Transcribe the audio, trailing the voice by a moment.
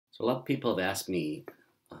So a lot of people have asked me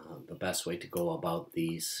the best way to go about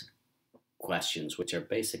these questions, which are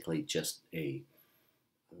basically just a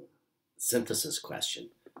synthesis question.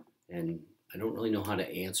 And I don't really know how to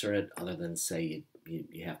answer it other than say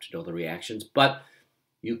you have to know the reactions, but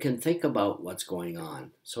you can think about what's going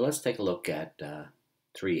on. So let's take a look at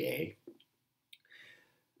 3A.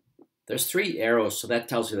 There's three arrows, so that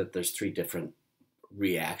tells you that there's three different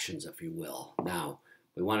reactions, if you will. Now,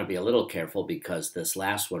 we want to be a little careful because this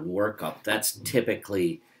last one, workup, that's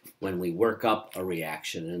typically when we work up a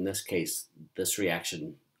reaction. In this case, this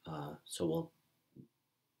reaction,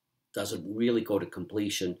 doesn't really go to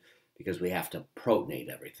completion because we have to protonate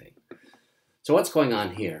everything. So what's going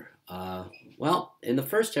on here? Well, in the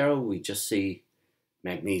first arrow, we just see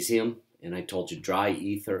magnesium, and I told you dry,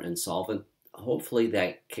 ether, and solvent. Hopefully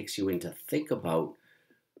that kicks you into think about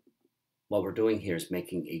what we're doing here is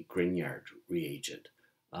making a Grignard reagent.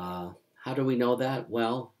 How do we know that?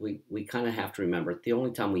 Well, we kind of have to remember the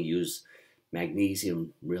only time we use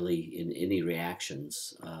magnesium really in any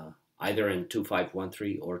reactions, either in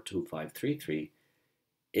 2513 or 2533,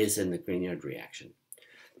 is in the Grignard reaction.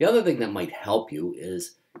 The other thing that might help you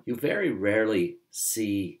is you very rarely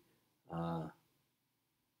see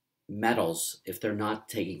metals if they're not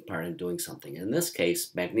taking part in doing something. In this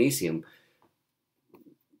case, magnesium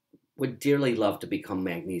would dearly love to become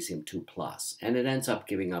magnesium 2+, and it ends up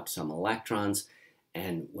giving up some electrons,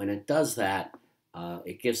 and when it does that,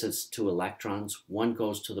 it gives us 2 electrons. One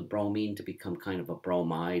goes to the bromine to become kind of a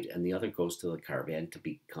bromide, and the other goes to the carbon to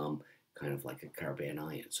become kind of like a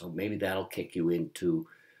carbanion. So maybe that'll kick you into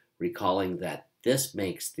recalling that this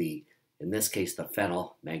makes in this case, the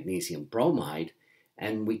phenyl magnesium bromide,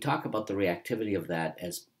 and we talk about the reactivity of that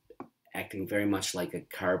as acting very much like a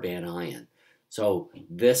carbanion. So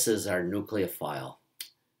this is our nucleophile.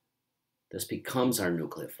 This becomes our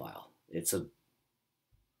nucleophile.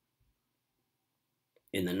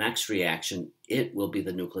 In the next reaction, it will be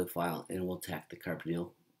the nucleophile and will attack the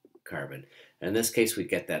carbonyl carbon. And in this case, we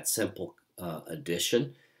get that simple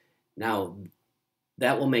addition. Now,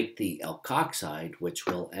 that will make the alkoxide, which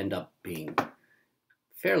will end up being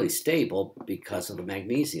fairly stable because of the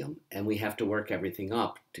magnesium, and we have to work everything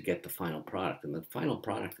up to get the final product. And the final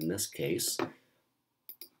product in this case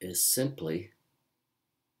is simply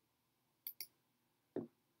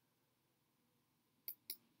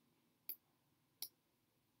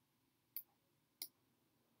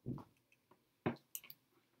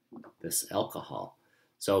this alcohol.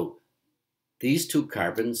 So these two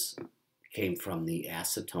carbons came from the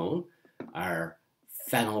acetone. Our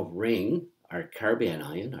phenyl ring, our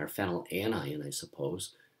carbanion, our phenyl anion, I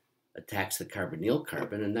suppose, attacks the carbonyl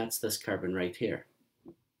carbon, and that's this carbon right here.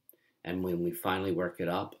 And when we finally work it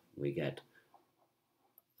up, we get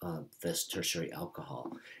this tertiary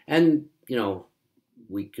alcohol. And,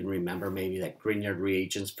 we can remember maybe that Grignard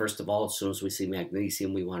reagents, first of all, as soon as we see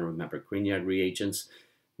magnesium, we want to remember Grignard reagents.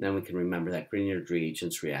 Then we can remember that Grignard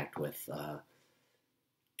reagents react with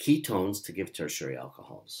ketones to give tertiary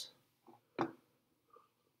alcohols.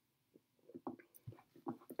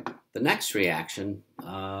 The next reaction,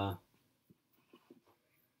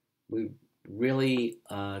 we really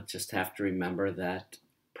just have to remember that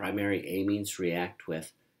primary amines react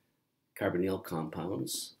with carbonyl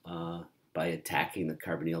compounds by attacking the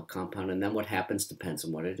carbonyl compound, and then what happens depends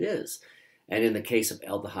on what it is. And in the case of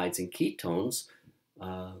aldehydes and ketones,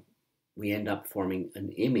 we end up forming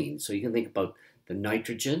an imine. So you can think about the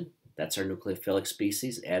nitrogen, that's our nucleophilic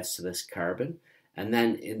species, adds to this carbon. And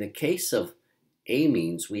then in the case of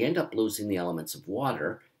amines, we end up losing the elements of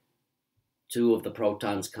water. 2 of the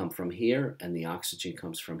protons come from here, and the oxygen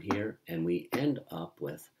comes from here, and we end up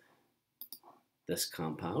with this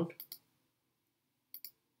compound.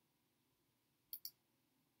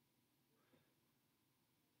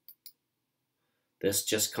 This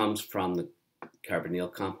just comes from the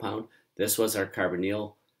carbonyl compound. This was our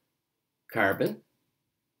carbonyl carbon,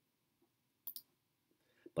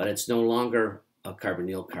 but it's no longer a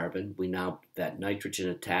carbonyl carbon. That nitrogen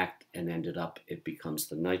attacked and ended up, it becomes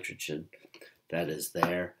the nitrogen that is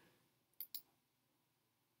there.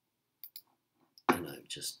 And I'm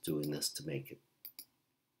just doing this to make it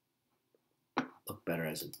look better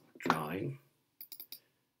as a drawing.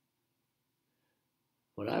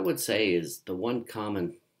 What I would say is the one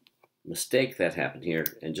common mistake that happened here,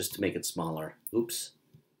 and just to make it smaller, oops,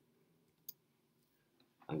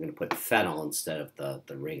 I'm going to put phenyl instead of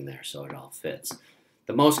the ring there so it all fits.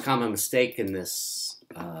 The most common mistake in this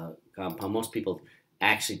compound, most people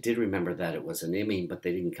actually did remember that it was an imine, but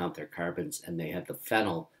they didn't count their carbons, and they had the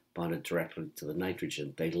phenyl bonded directly to the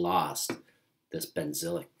nitrogen. They lost this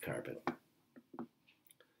benzylic carbon.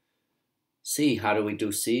 C, how do we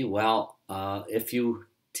do C? Well, if you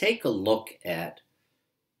take a look at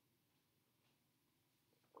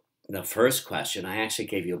the first question, I actually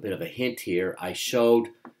gave you a bit of a hint here. I showed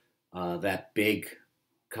that big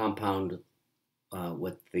compound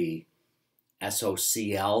with the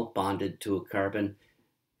SOCl bonded to a carbon.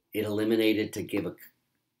 It eliminated to give a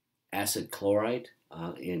acid chloride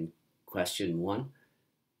in question 1.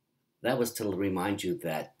 That was to remind you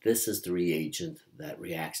that this is the reagent that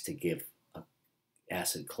reacts to give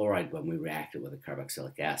acid chloride when we react it with a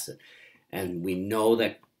carboxylic acid. And we know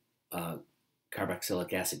that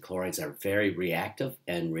carboxylic acid chlorides are very reactive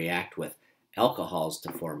and react with alcohols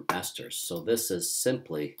to form esters. So this is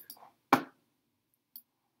simply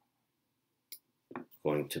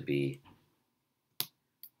going to be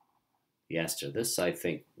the ester. This, I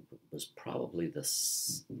think, was probably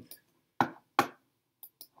this.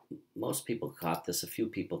 Most people caught this. A few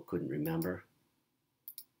people couldn't remember.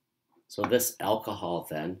 So this alcohol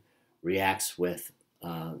then reacts with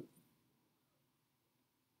the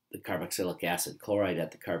carboxylic acid chloride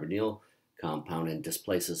at the carbonyl compound and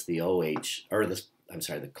displaces the OH, or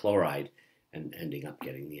the chloride, and ending up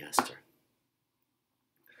getting the ester.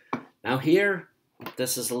 Now here,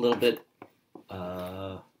 this is a little bit,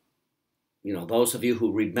 those of you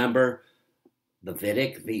who remember the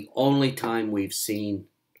Vidic, the only time we've seen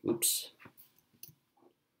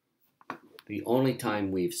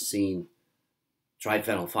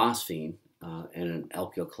triphenylphosphine and an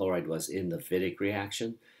alkyl chloride was in the Vidic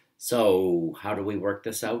reaction. So how do we work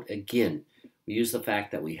this out? Again, we use the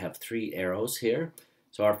fact that we have 3 arrows here.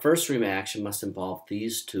 So our first reaction must involve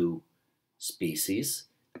these 2 species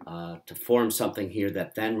to form something here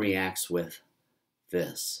that then reacts with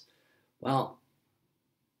this. Well,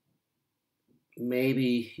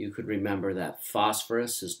 maybe you could remember that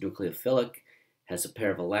phosphorus is nucleophilic, has a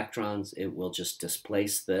pair of electrons. It will just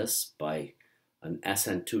displace this by an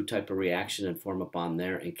SN2 type of reaction and form a bond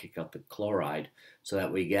there and kick out the chloride so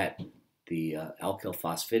that we get the alkyl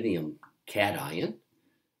phosphinium cation.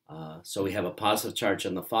 So we have a positive charge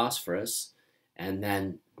on the phosphorus, and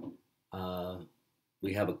then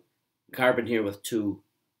we have a carbon here with 2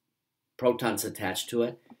 protons attached to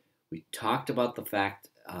it. We talked about the fact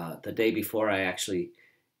the day before I actually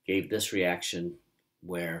gave this reaction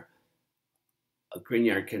where a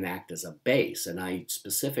Grignard can act as a base, and I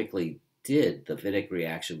specifically did the Vidic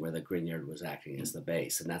reaction where the Grignard was acting as the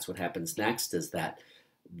base. And that's what happens next, is that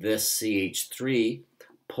this CH3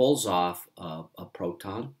 pulls off a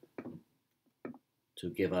proton to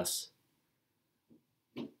give us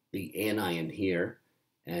the anion here,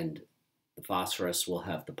 and the phosphorus will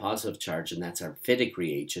have the positive charge, and that's our Vidic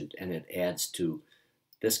reagent, and it adds to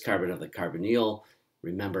this carbon of the carbonyl.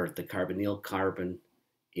 Remember, the carbonyl carbon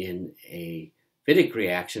in a Vidic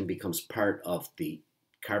reaction becomes part of the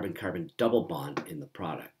carbon-carbon double bond in the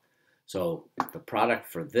product. So the product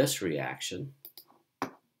for this reaction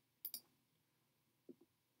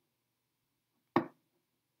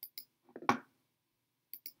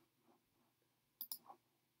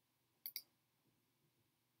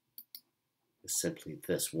is simply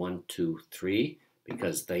this 1, 2, 3,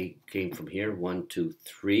 because they came from here, 1, 2,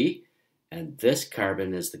 3, and this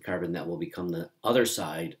carbon is the carbon that will become the other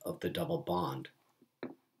side of the double bond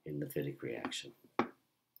in the Vidic reaction.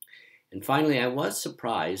 And finally, I was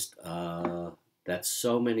surprised that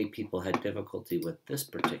so many people had difficulty with this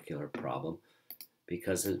particular problem,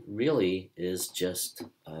 because it really is just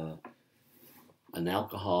an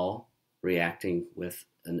alcohol reacting with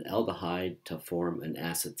an aldehyde to form an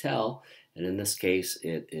acetal, and in this case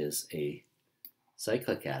it is a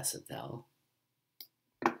cyclic acetal.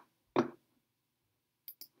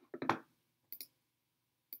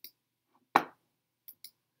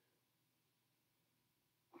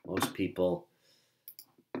 Most people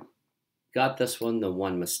got this one. The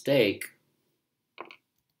one mistake,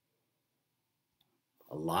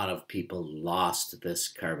 a lot of people lost this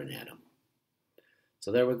carbon atom.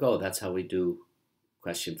 So there we go. That's how we do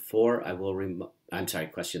question 4.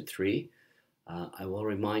 Question 3. I will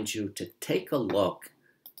remind you to take a look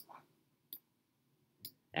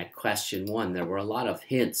at question 1. There were a lot of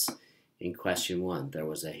hints in question 1. There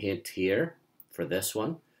was a hint here for this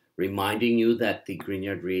one, reminding you that the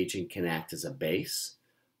Grignard reagent can act as a base.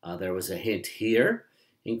 There was a hint here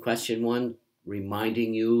in question 1,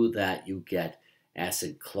 reminding you that you get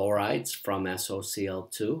acid chlorides from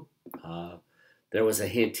SOCl2. There was a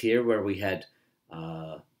hint here where we had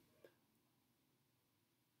a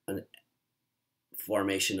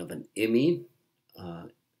formation of an imine.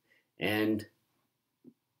 And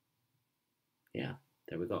yeah,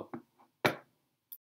 there we go.